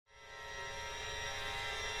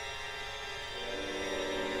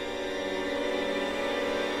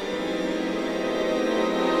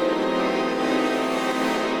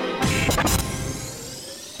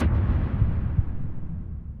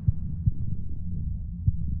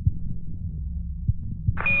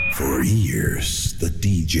For years, the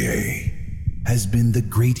DJ has been the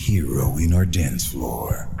great hero in our dance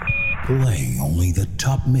floor, playing only the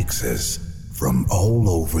top mixes from all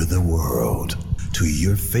over the world to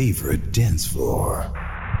your favorite dance floor.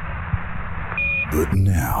 But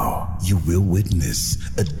now you will witness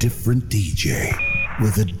a different DJ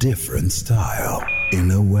with a different style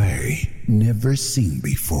in a way never seen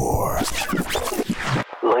before.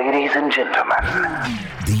 Ladies and gentlemen,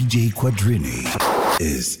 DJ Quadrini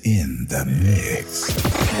is in the mix.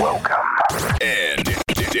 Welcome. And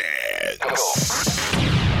dance.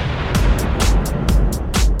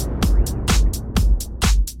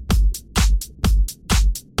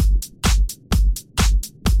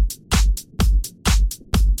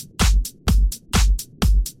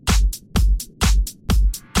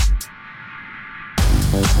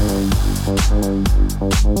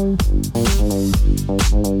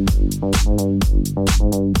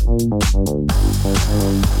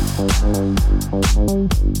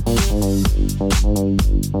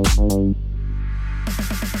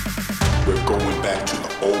 We're going back to the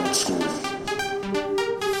old school,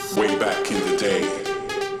 way back in the day.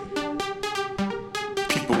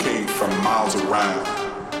 People came from miles around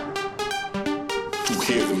to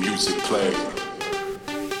hear the music play.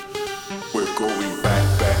 We're going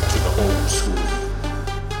back to the old school,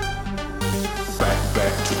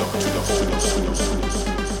 back to the old school.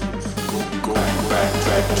 Going back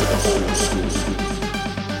to the old school,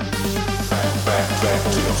 back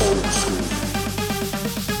to the old school.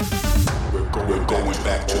 We're going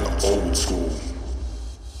back to the old school,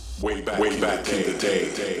 way back in the day.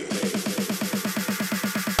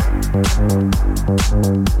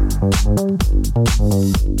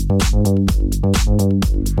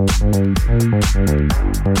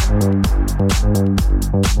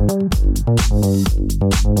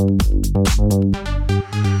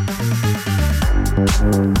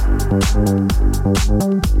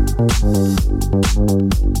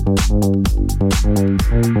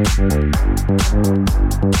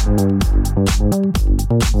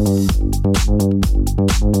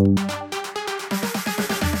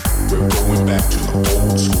 We're going back to the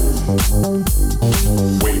old school,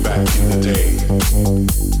 way back in the day.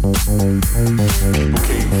 People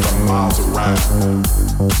came from miles around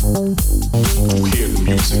to hear the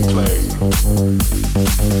music play.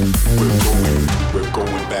 We're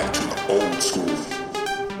going back to the old school,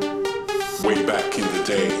 way back in the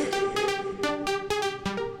day.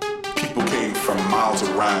 People came from miles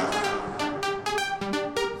around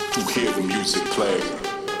to hear the music play.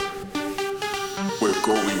 We're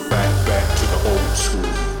going back to the old school,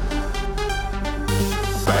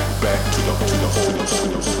 back to the old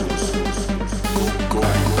school.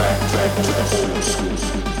 Going back to the old school,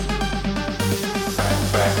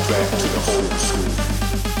 back to the old school.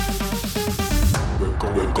 We're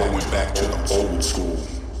going back to the old school,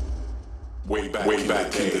 way back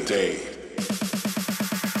in the day.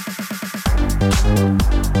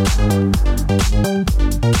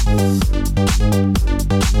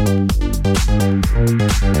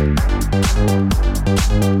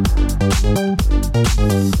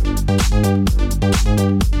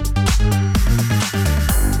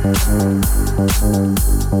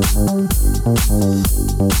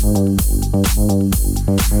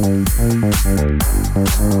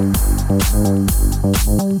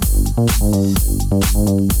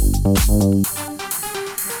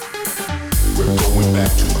 We're going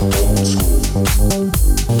back to the old school,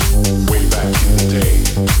 way back in the day.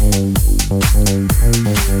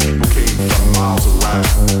 People came from miles around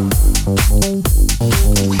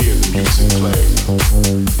to hear the music play. We're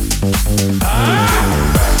going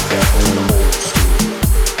back to the old school.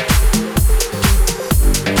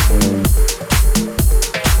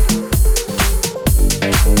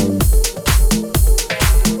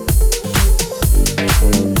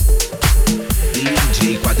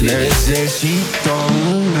 DJ Quadrini. Necesito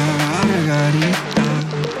una margarita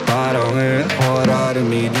para mejorar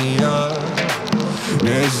mi día.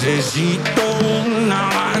 Necesito una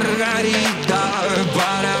margarita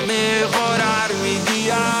para mejorar mi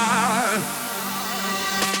día.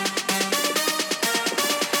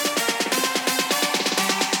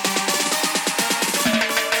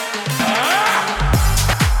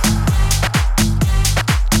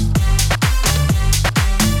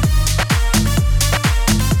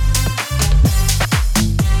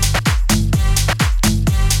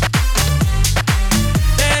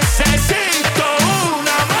 Necesito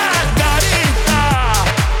una margarita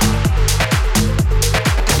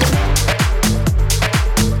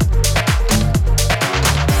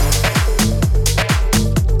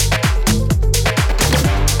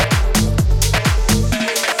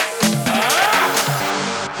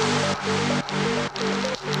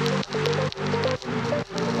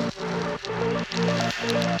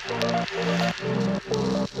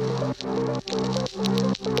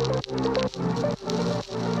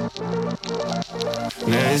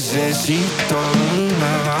Necesito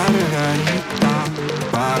una margarita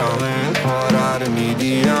para mejorar mi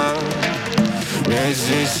día.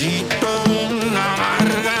 Necesito una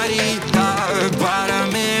margarita para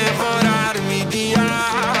mejorar mi día.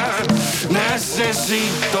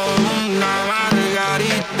 Necesito una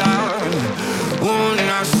margarita,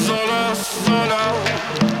 una solo.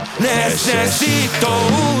 Necesito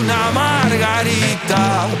una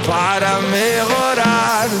margarita para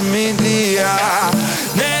mejorar mi día.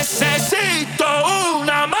 Necesito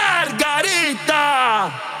una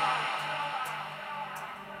margarita.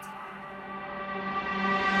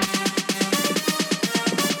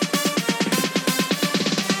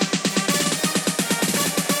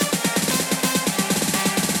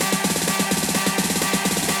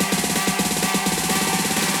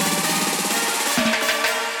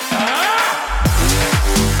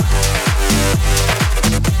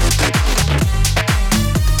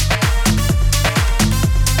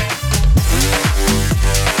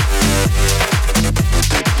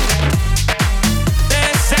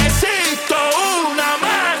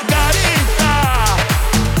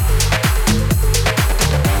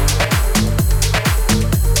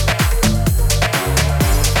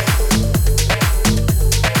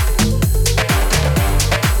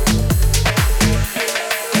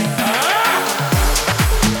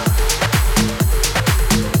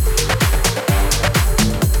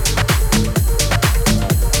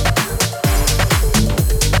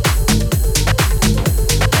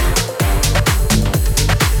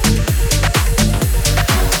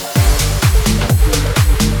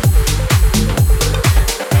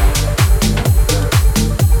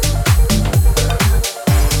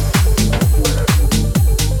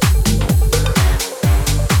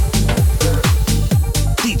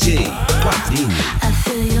 Quadrini. I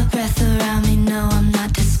feel your breath around me, no, I'm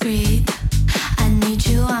not discreet. I need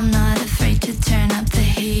you, I'm not afraid to turn up the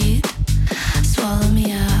heat. Swallow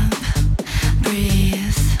me up,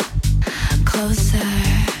 breathe closer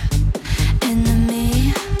into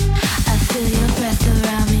me. I feel your breath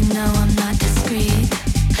around me, no, I'm not discreet.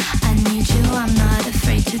 I need you, I'm not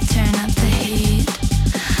afraid to turn up the heat.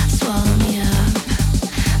 Swallow me up,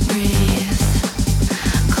 breathe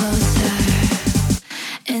closer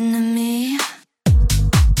into me.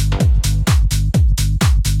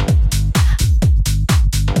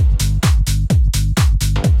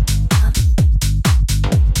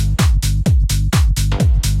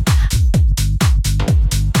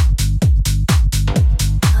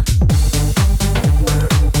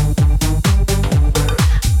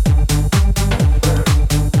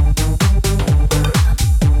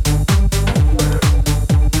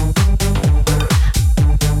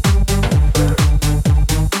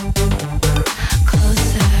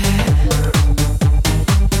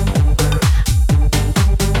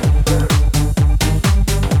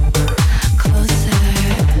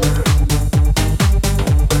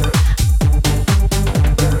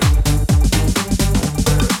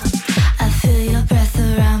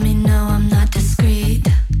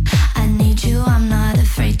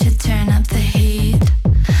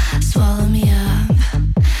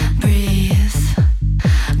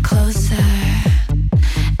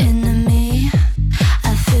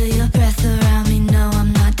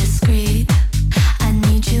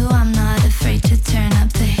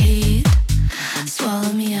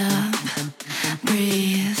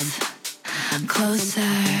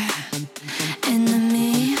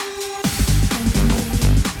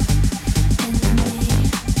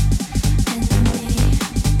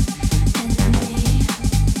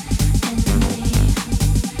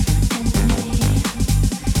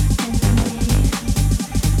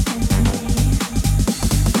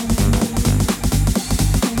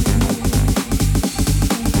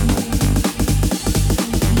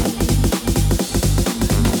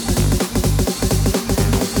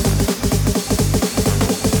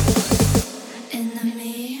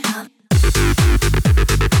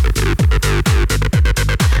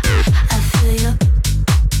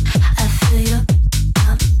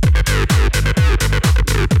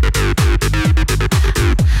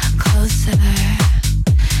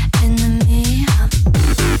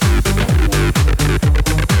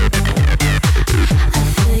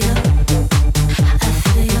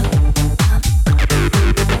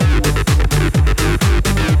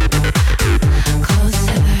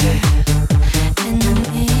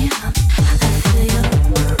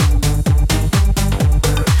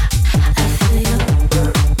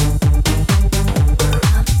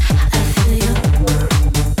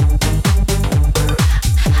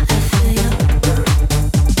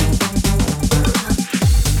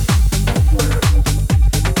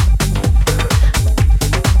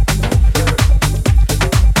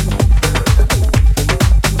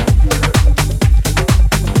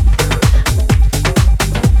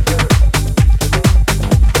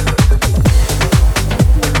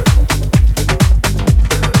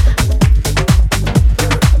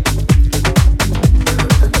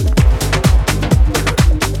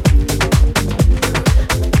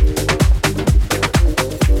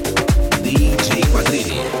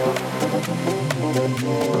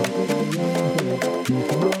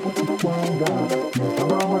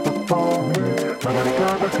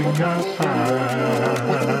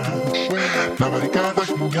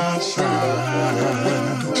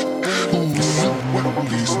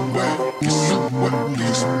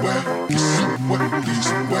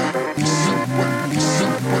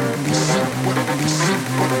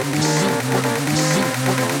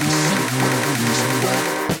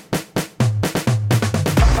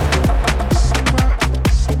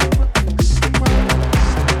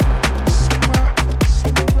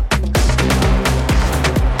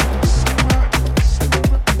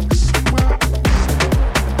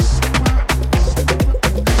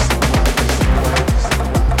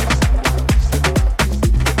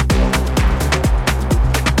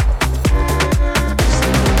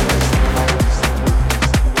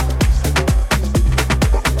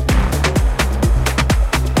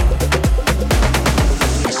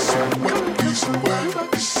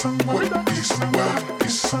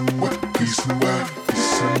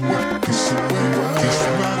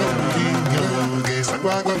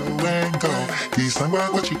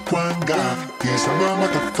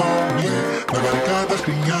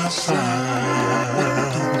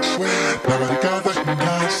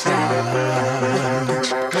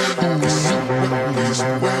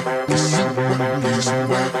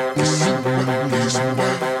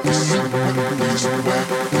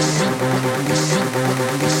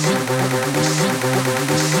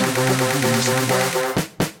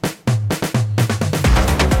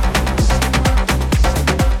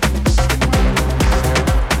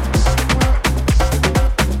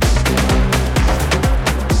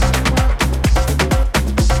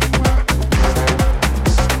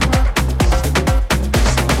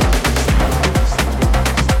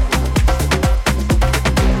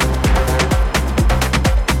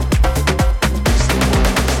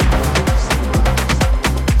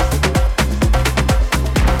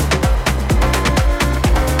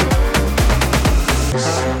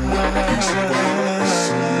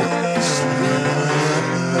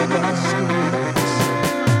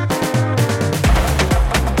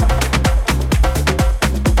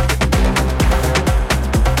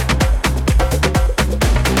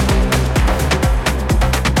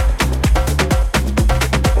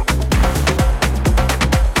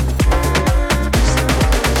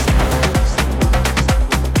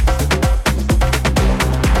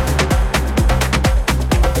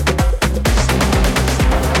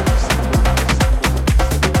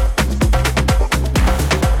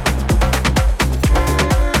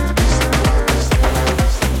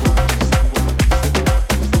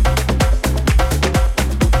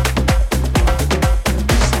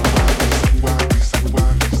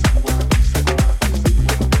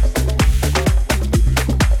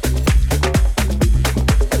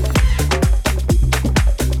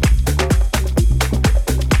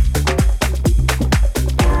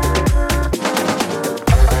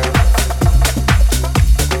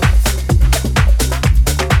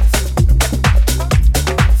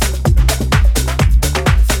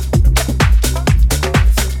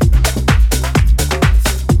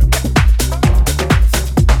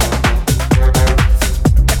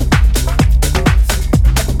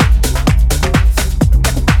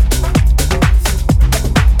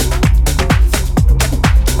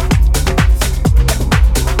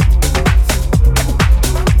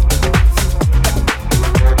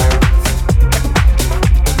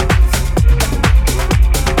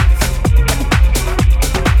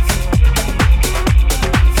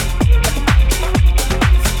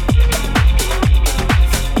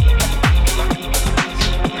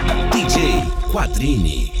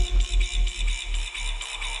 Quadrini.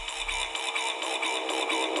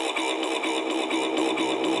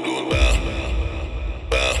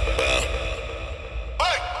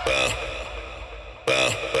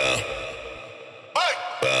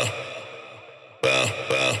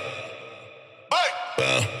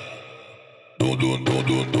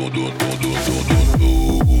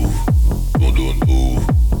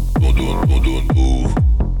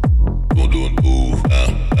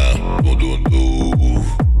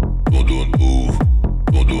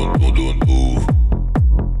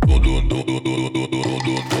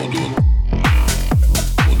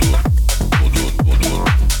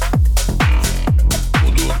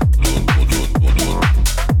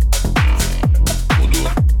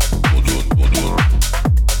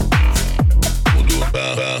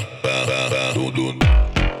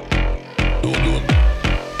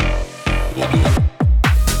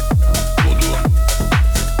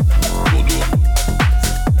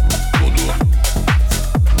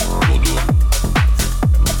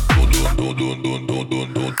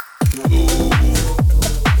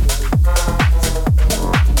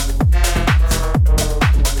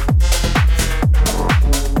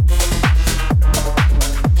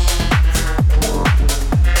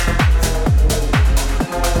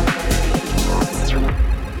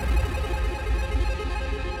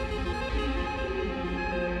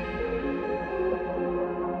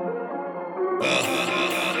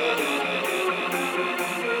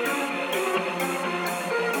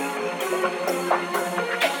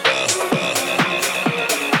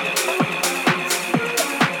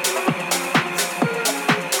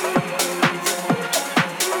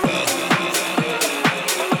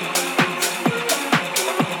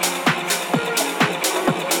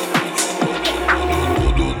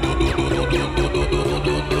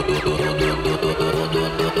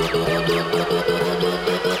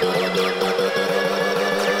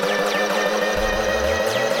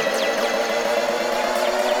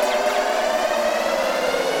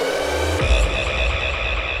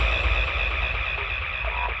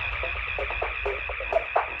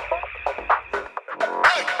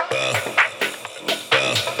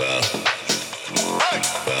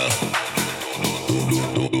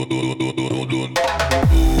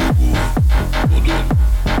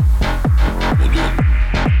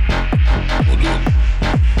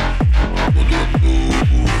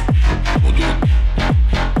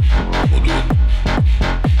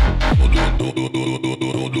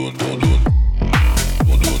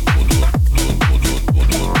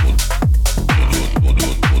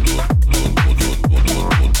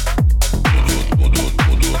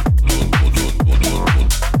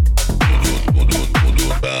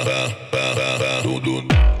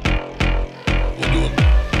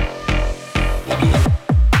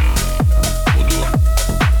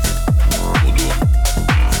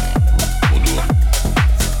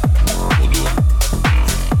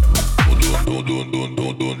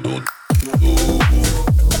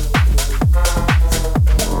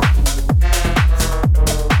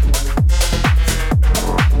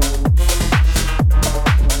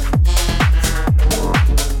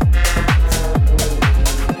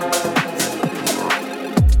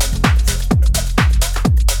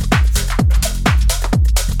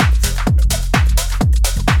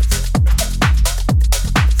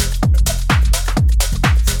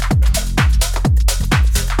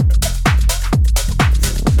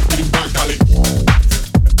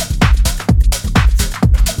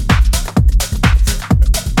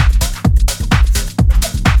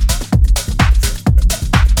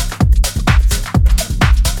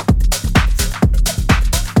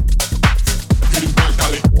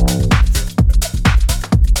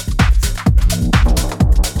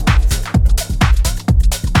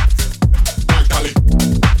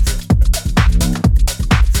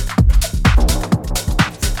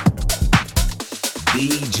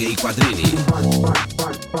 Quadrini.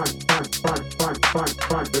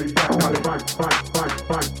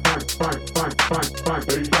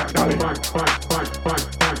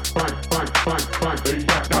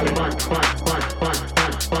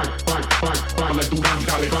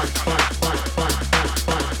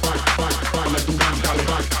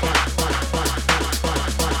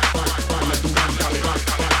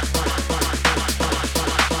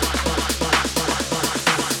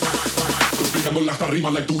 Hasta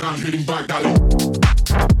arriba like Duran, hitting back, dale.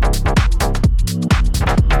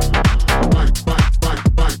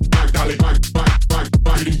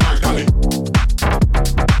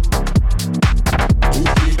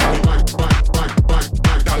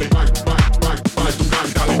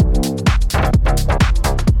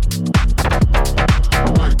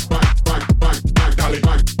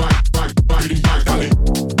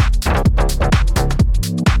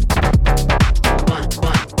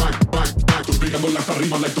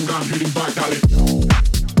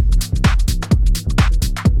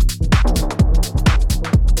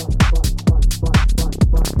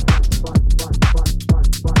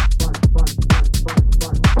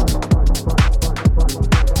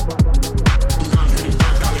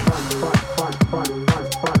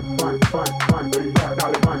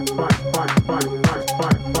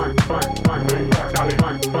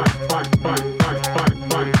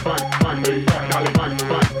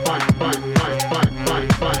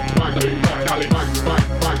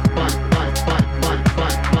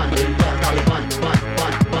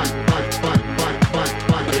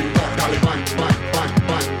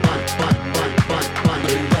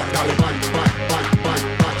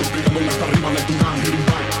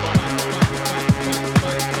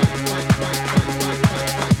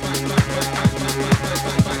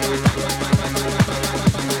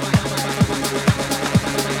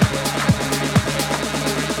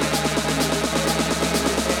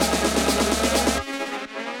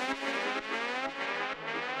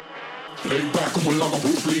 Como el agua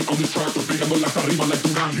Bruce Lee on this track, pegándola hasta arriba like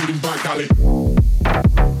Duran, hitting back, dale.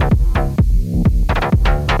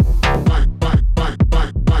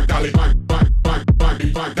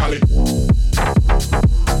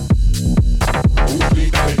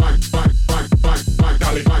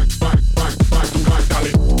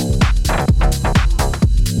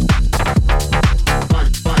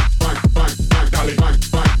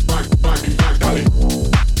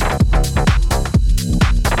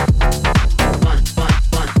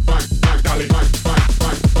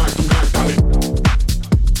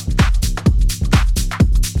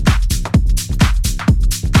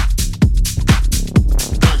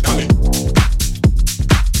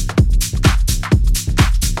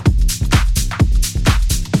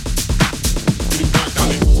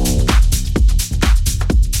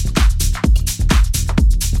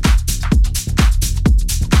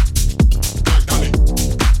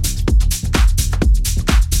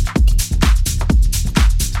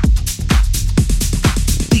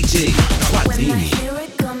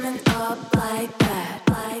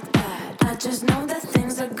 I just know that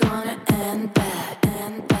things are gonna end bad.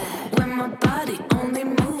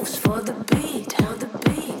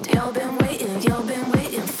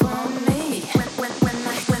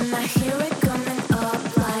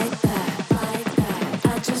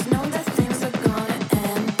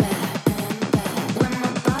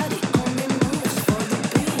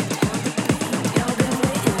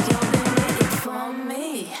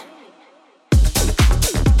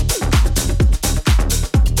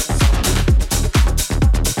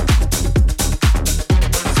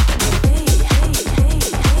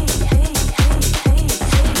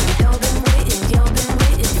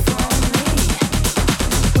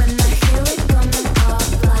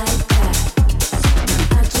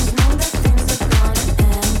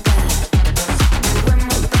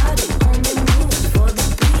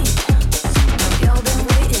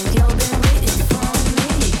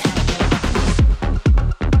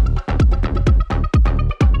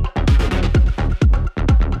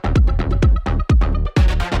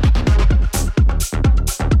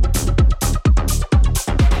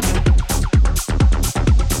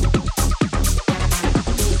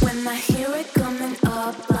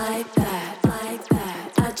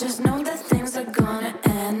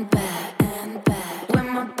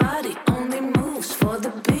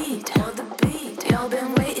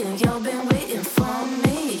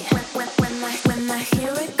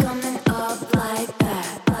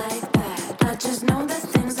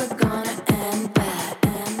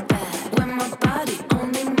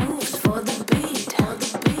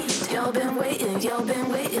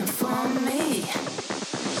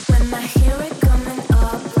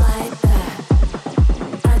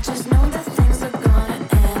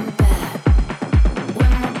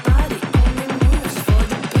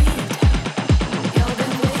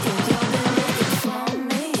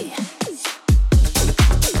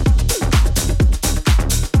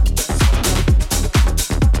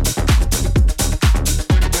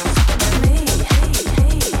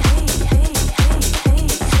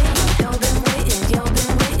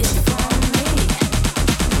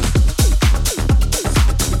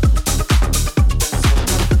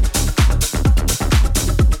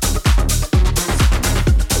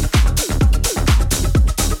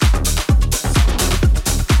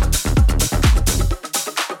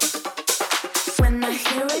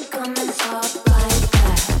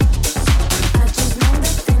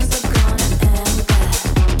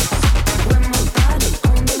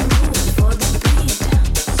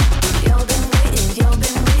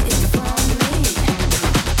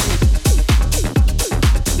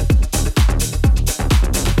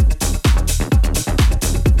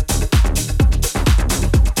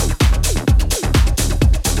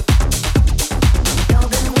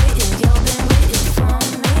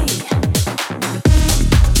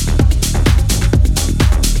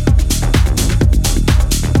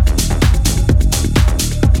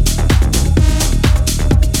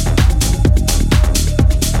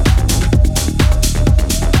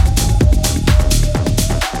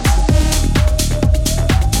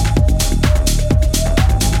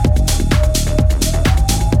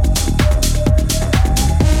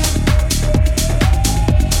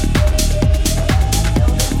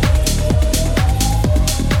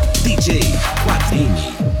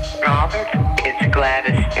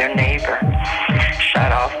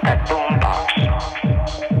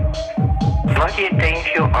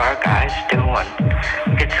 doing?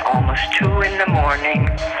 It's almost 2 in the morning,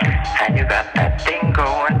 and you got that thing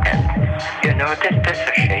going, and you know this is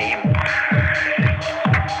a shame.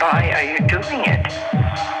 Why are you doing it?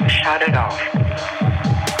 Shut it off.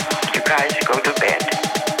 You guys go to bed.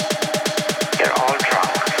 You're all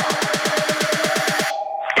drunk.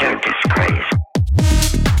 You're a disgrace.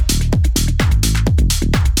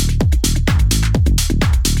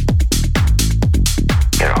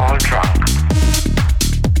 You're all drunk.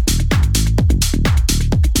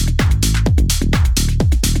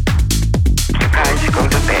 You guys go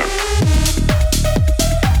to bed.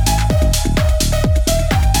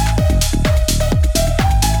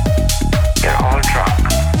 You're all drunk.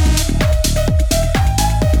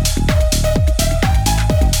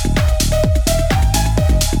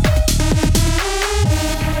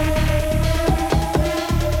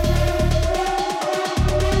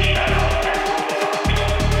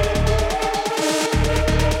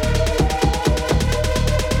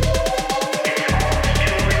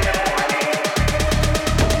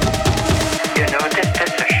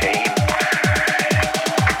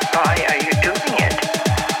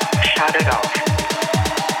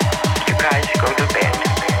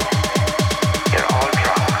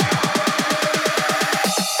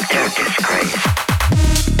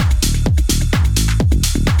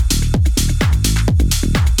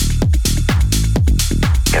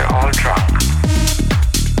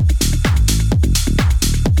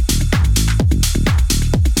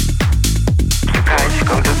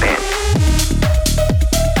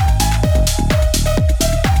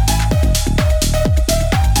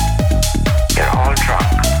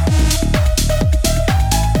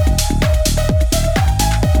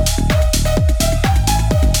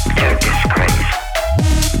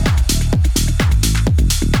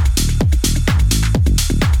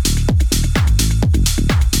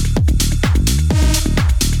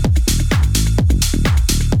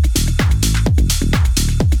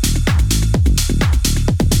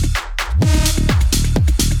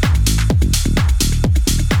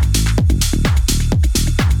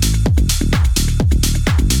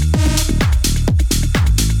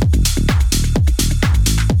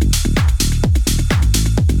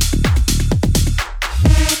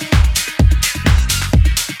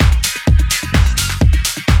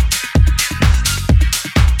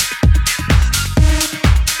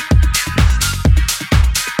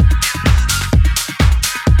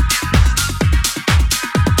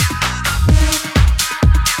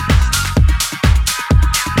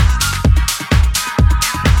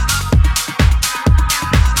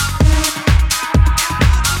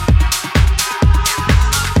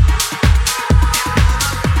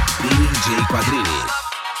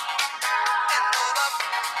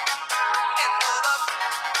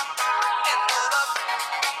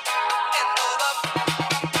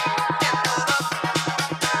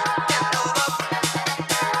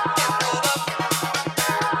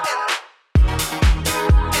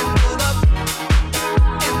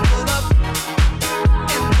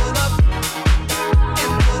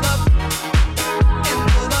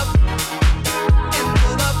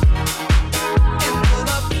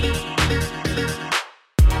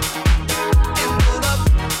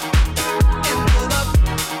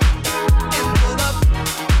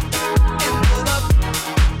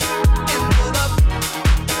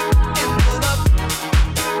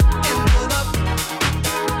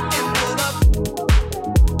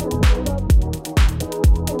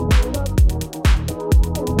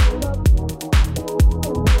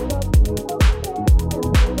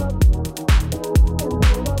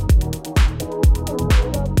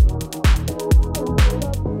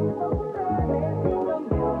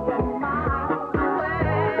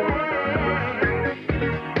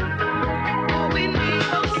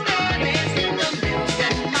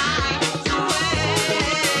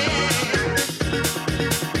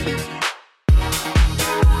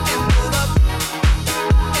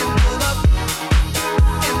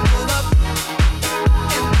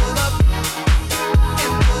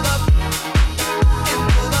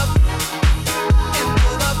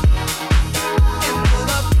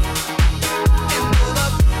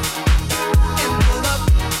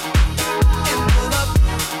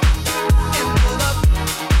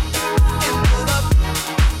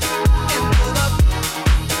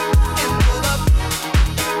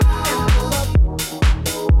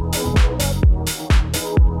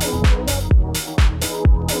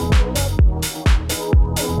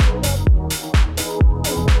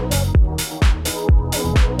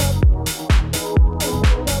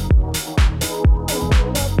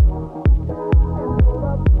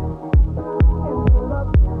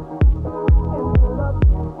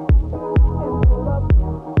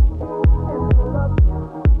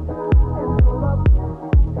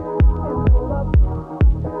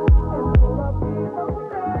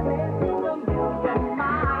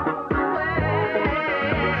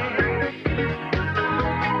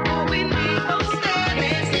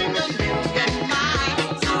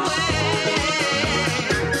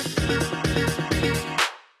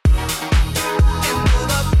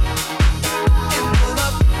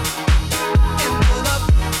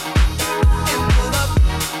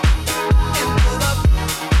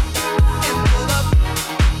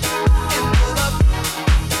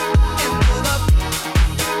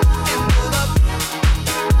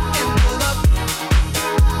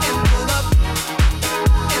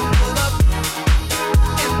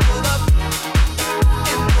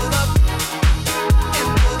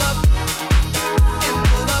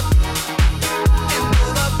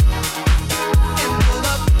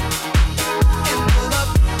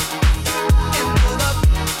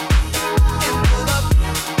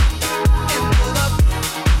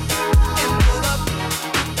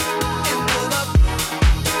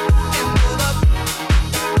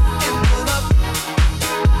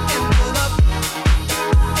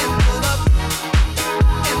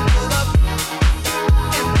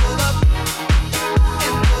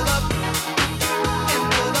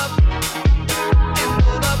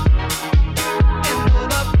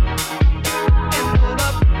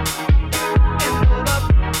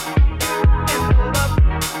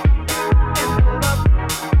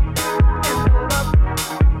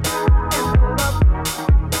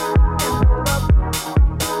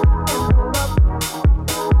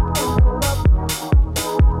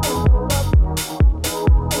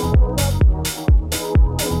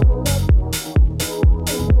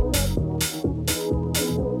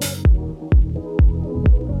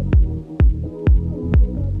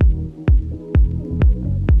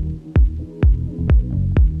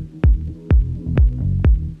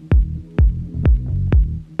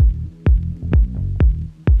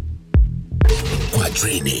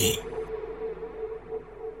 Quadrini.